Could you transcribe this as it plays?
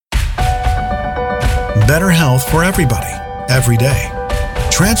better health for everybody, every day.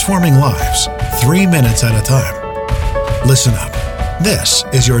 Transforming lives, 3 minutes at a time. Listen up. This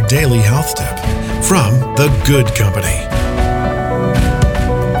is your daily health tip from The Good Company.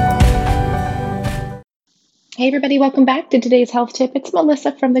 Hey everybody, welcome back to today's health tip. It's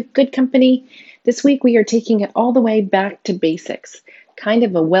Melissa from The Good Company. This week we are taking it all the way back to basics, kind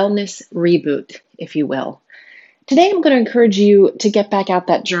of a wellness reboot, if you will. Today I'm going to encourage you to get back out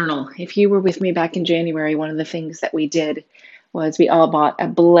that journal. If you were with me back in January, one of the things that we did was we all bought a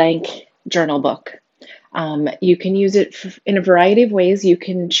blank journal book. You can use it in a variety of ways. You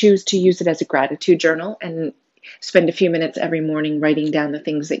can choose to use it as a gratitude journal and spend a few minutes every morning writing down the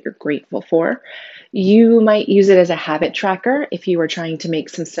things that you're grateful for. You might use it as a habit tracker if you are trying to make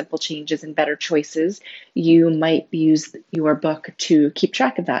some simple changes and better choices. You might use your book to keep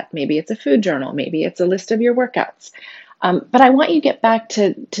track of that. Maybe it's a food journal. Maybe it's a list of your workouts. But I want you to get back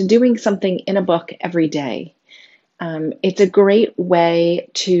to doing something in a book every day. It's a great way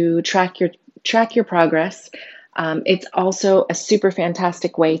to track your progress. It's also a super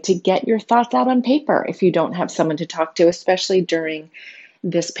fantastic way to get your thoughts out on paper if you don't have someone to talk to, especially during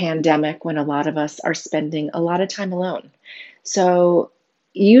this pandemic when a lot of us are spending a lot of time alone. So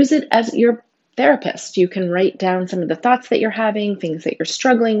use it as your therapist. You can write down some of the thoughts that you're having, things that you're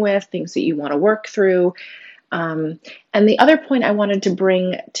struggling with, things that you want to work through. And the other point I wanted to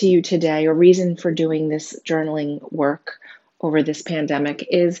bring to you today, or reason for doing this journaling work over this pandemic,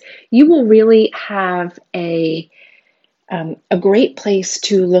 is you will really have a great place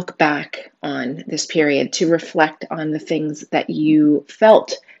to look back on this period, to reflect on the things that you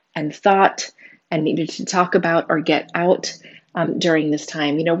felt and thought and needed to talk about or get out during this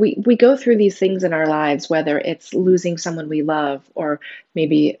time. You know, we go through these things in our lives, whether it's losing someone we love or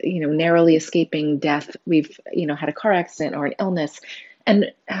maybe, narrowly escaping death. We've, had a car accident or an illness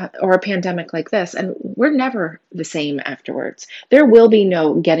and or a pandemic like this, and we're never the same afterwards. There will be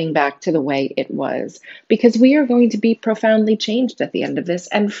no getting back to the way it was, because we are going to be profoundly changed at the end of this.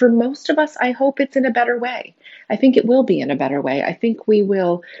 And for most of us, I hope it's in a better way. I think it will be in a better way. I think we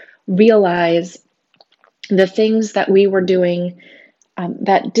will realize the things that we were doing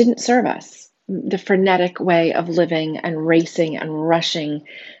that didn't serve us, the frenetic way of living and racing and rushing.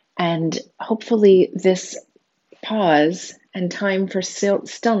 And hopefully this pause and time for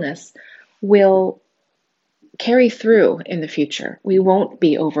stillness will carry through in the future. We won't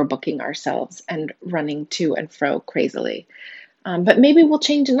be overbooking ourselves and running to and fro crazily. But maybe we'll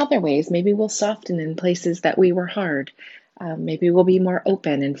change in other ways. Maybe we'll soften in places that we were hard. Maybe we'll be more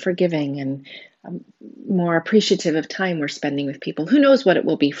open and forgiving and more appreciative of time we're spending with people. Who knows what it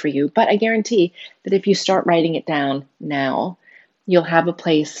will be for you? But I guarantee that if you start writing it down now, you'll have a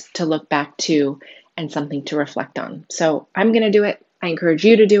place to look back to and something to reflect on. So I'm going to do it. I encourage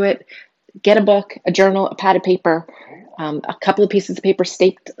you to do it. Get a book, a journal, a pad of paper, a couple of pieces of paper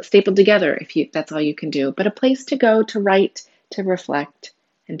stapled together if that's all you can do. But a place to go to write, to reflect,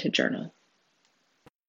 and to journal.